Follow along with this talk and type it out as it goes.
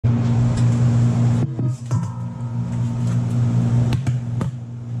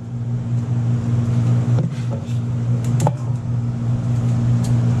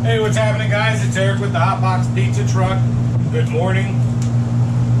what's happening, guys? It's Eric with the Hot Box Pizza Truck. Good morning.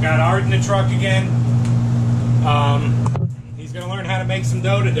 Got Art in the truck again. He's going to learn how to make some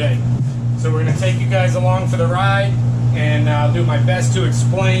dough today. So we're going to take you guys along for the ride, and I'll do my best to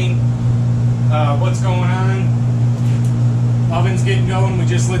explain what's going on. Oven's getting going. We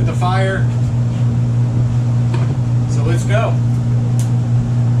just lit the fire. So let's go.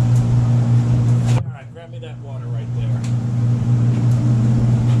 Alright, grab me that water right there.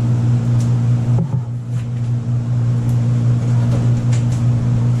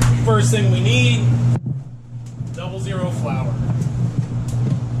 First thing we need, 00 flour.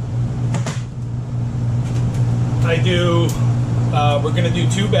 We're going to do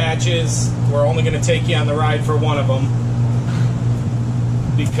 2 batches. We're only going to take you on the ride for one of them.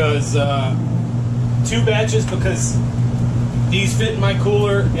 Because, 2 batches because these fit in my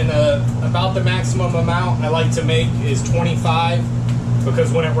cooler, and about the maximum amount I like to make is 25,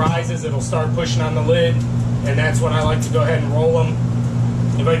 because when it rises it'll start pushing on the lid, and that's when I like to go ahead and roll them.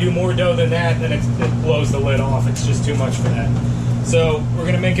 If I do more dough than that, then it blows the lid off. It's just too much for that. So we're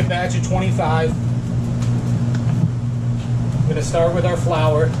going to make a batch of 25. I'm going to start with our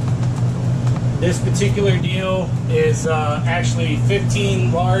flour. This particular deal is actually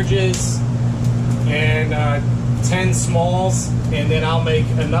 15 larges and 10 smalls, and then I'll make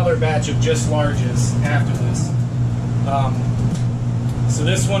another batch of just larges after this. So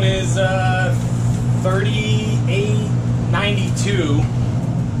this one is 38.92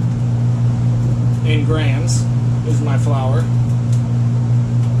 in grams is my flour.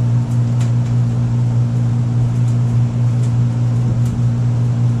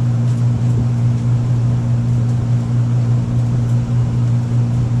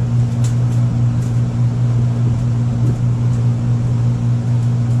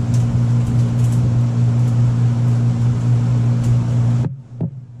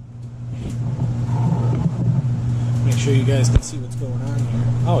 Make sure you guys can see what's going on here.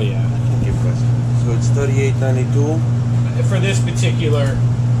 Oh yeah. So it's 38.92 for this particular.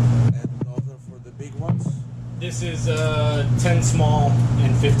 and another for the big ones? This is 10 small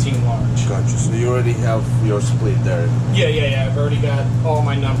and 15 large. Gotcha. So you already have your split there. Yeah. I've already got all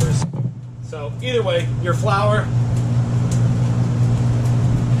my numbers. So either way, your flour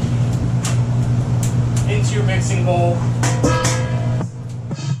into your mixing bowl.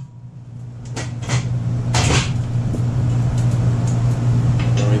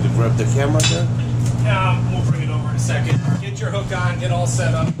 You want me to grab the camera there? We'll bring it over in a second. Get your hook on, get all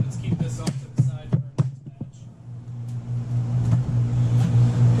set up. Let's keep this off to the side for our next batch.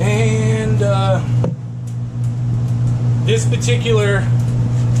 And this particular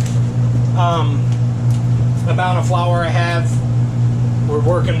amount of flour I have, we're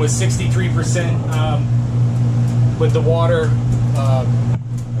working with 63% with the water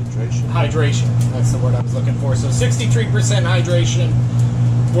hydration. That's the word I was looking for. So 63% hydration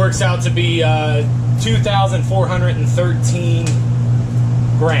works out to be 2,413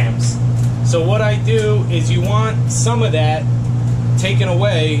 grams. So what I do is you want some of that taken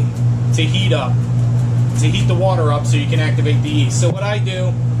away to heat the water up so you can activate the yeast. So what I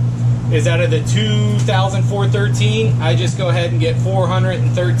do is out of the 2,413, I just go ahead and get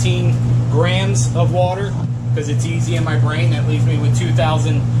 413 grams of water, because it's easy in my brain. That leaves me with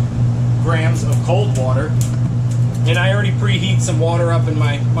 2,000 grams of cold water. And I already preheat some water up in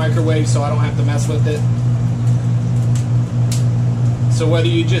my microwave so I don't have to mess with it. So whether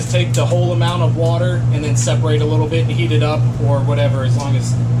you just take the whole amount of water and then separate a little bit and heat it up, or whatever, as long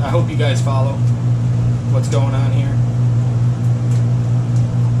as, I hope you guys follow what's going on here.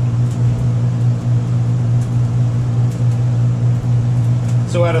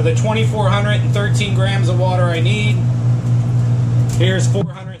 So out of the 2,413 grams of water I need, here's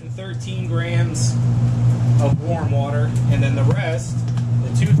 413 grams of warm water, and then the rest, the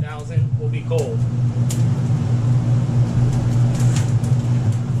 2,000, will be cold.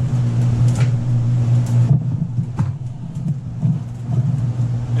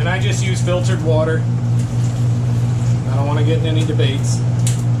 And I just use filtered water. I don't want to get in any debates.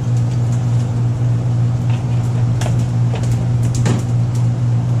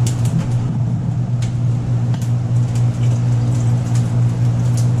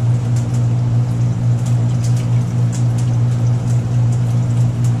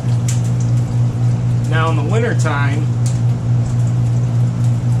 Now in the winter time,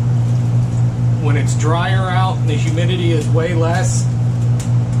 when it's drier out and the humidity is way less,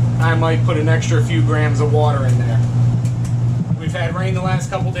 I might put an extra few grams of water in there. We've had rain the last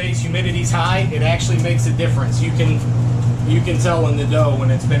couple days, humidity's high, it actually makes a difference. You can tell in the dough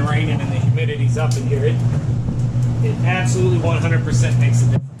when it's been raining and the humidity's up in here. It absolutely 100% makes a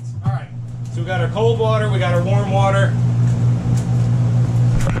difference. All So we got our cold water, we got our warm water.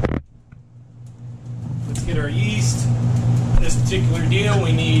 Let's get our yeast. In this particular deal,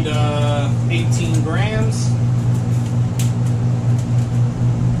 we need 18 grams.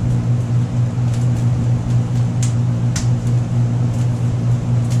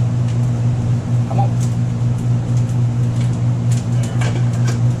 Come on.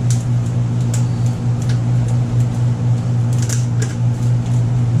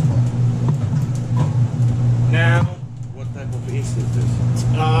 Now, What type of yeast is this?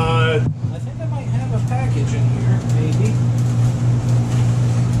 I think I might have a package in here, maybe.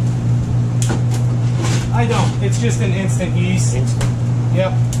 I don't. It's just an instant yeast. Instant?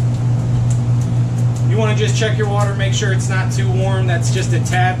 Yep. You want to just check your water, make sure it's not too warm. That's just a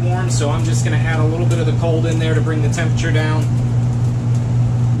tad warm, so I'm just going to add a little bit of the cold in there to bring the temperature down.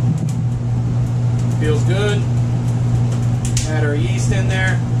 Feels good. Add our yeast in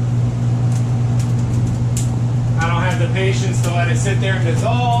there. I don't have the patience to let it sit there and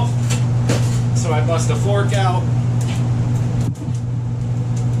dissolve, so I bust a fork out.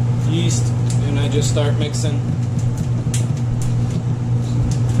 Yeast, and I just start mixing.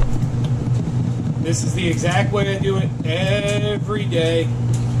 This is the exact way I do it every day.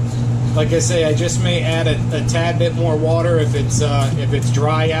 Like I say, I just may add a tad bit more water if it's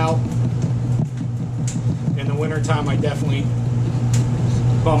dry out. In the wintertime, I definitely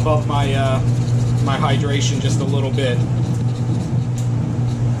bump up my my hydration just a little bit.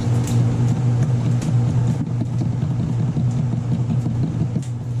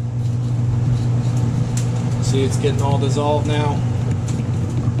 See, it's getting all dissolved now.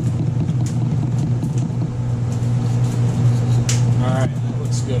 Alright, that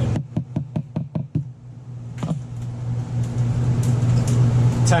looks good.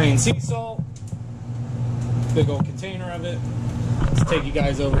 Italian sea salt. Big old container of it. Let's take you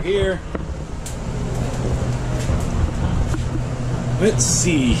guys over here. Let's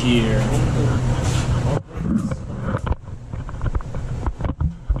see here.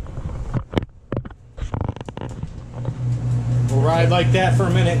 We'll ride like that for a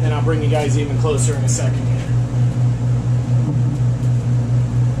minute, and then I'll bring you guys even closer in a second here.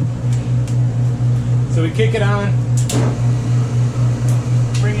 So we kick it on,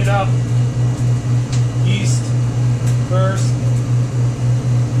 bring it up, yeast first.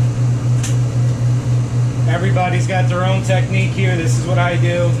 Everybody's got their own technique here. This is what I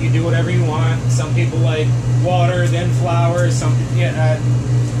do. You do whatever you want. Some people like water, then flour. Some,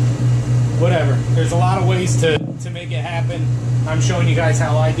 whatever. There's a lot of ways to make it happen. I'm showing you guys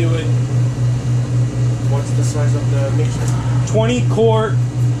how I do it. What's the size of the mixer? 20 quart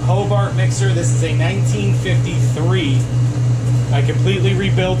Hobart mixer. This is a 1953. I completely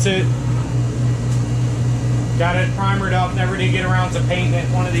rebuilt it. Got it primered up, never did get around to painting it.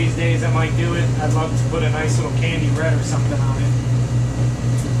 One of these days I might do it. I'd love to put a nice little candy red or something on it.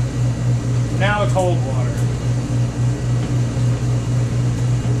 Now it's cold water.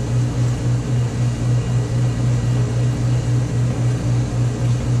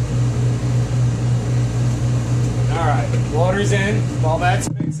 Alright, water's in. While that's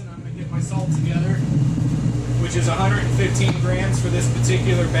mixing, I'm going to get my salt together, which is 115 grams for this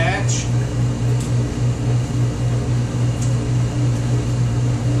particular batch.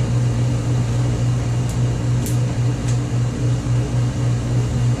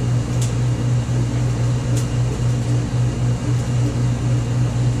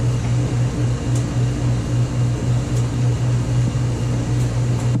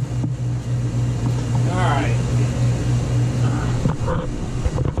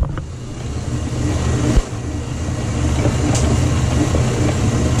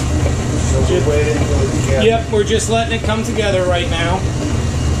 Yep, we're just letting it come together right now.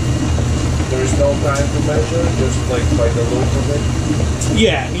 There's no time to measure, just like by the look of it?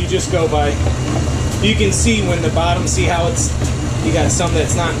 Yeah, you just go by. You can see when the bottom, see how it's, you got some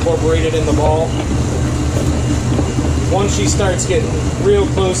that's not incorporated in the ball. Once she starts getting real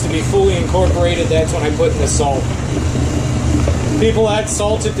close to be fully incorporated, that's when I put in the salt. People add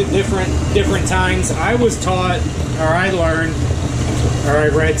salt at the different times. I was taught, or I learned, or I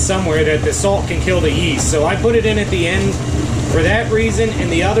read somewhere that the salt can kill the yeast. So I put it in at the end for that reason,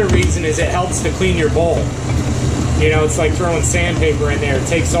 and the other reason is it helps to clean your bowl. You know, it's like throwing sandpaper in there. It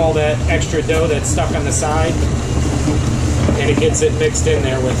takes all that extra dough that's stuck on the side, and it gets it mixed in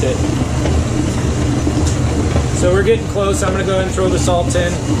there with it. So we're getting close. I'm going to go ahead and throw the salt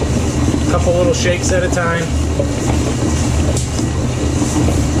in. A couple little shakes at a time.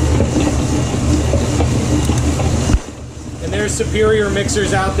 And there's superior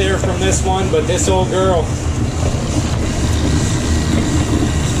mixers out there from this one, but this old girl,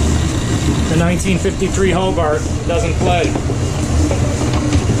 The 1953 Hobart doesn't play.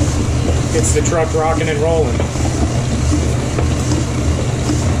 Gets the truck rocking and rolling.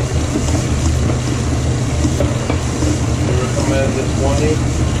 You recommend the 20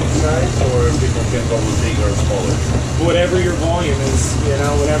 size, or people can go with bigger or smaller? Whatever your volume is, you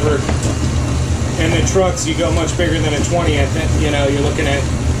know, whatever. In the trucks, you go much bigger than a 20. I think, you know, you're looking at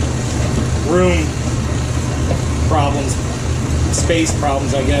room problems, space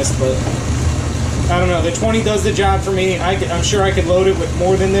problems, I guess, but I don't know. The 20 does the job for me. I'm sure I could load it with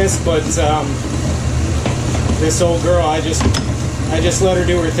more than this, but this old girl, I just let her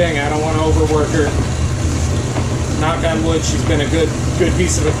do her thing. I don't want to overwork her. Knock on wood, she's been a good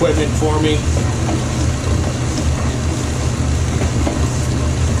piece of equipment for me.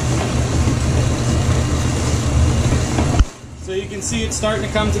 So you can see it's starting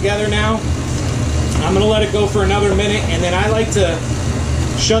to come together now. I'm going to let it go for another minute, and then I like to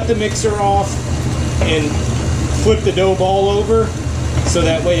shut the mixer off and flip the dough ball over so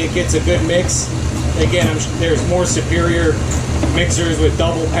that way it gets a good mix. Again, there's more superior mixers with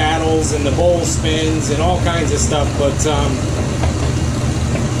double paddles and the bowl spins and all kinds of stuff, but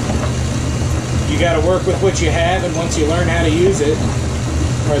you got to work with what you have, and once you learn how to use it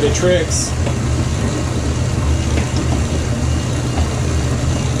are the tricks.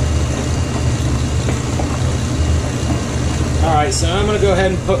 Alright, so I'm going to go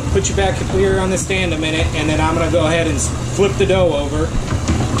ahead and put you back here on the stand a minute, and then I'm going to go ahead and flip the dough over,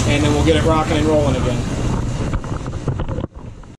 and then we'll get it rocking and rolling again.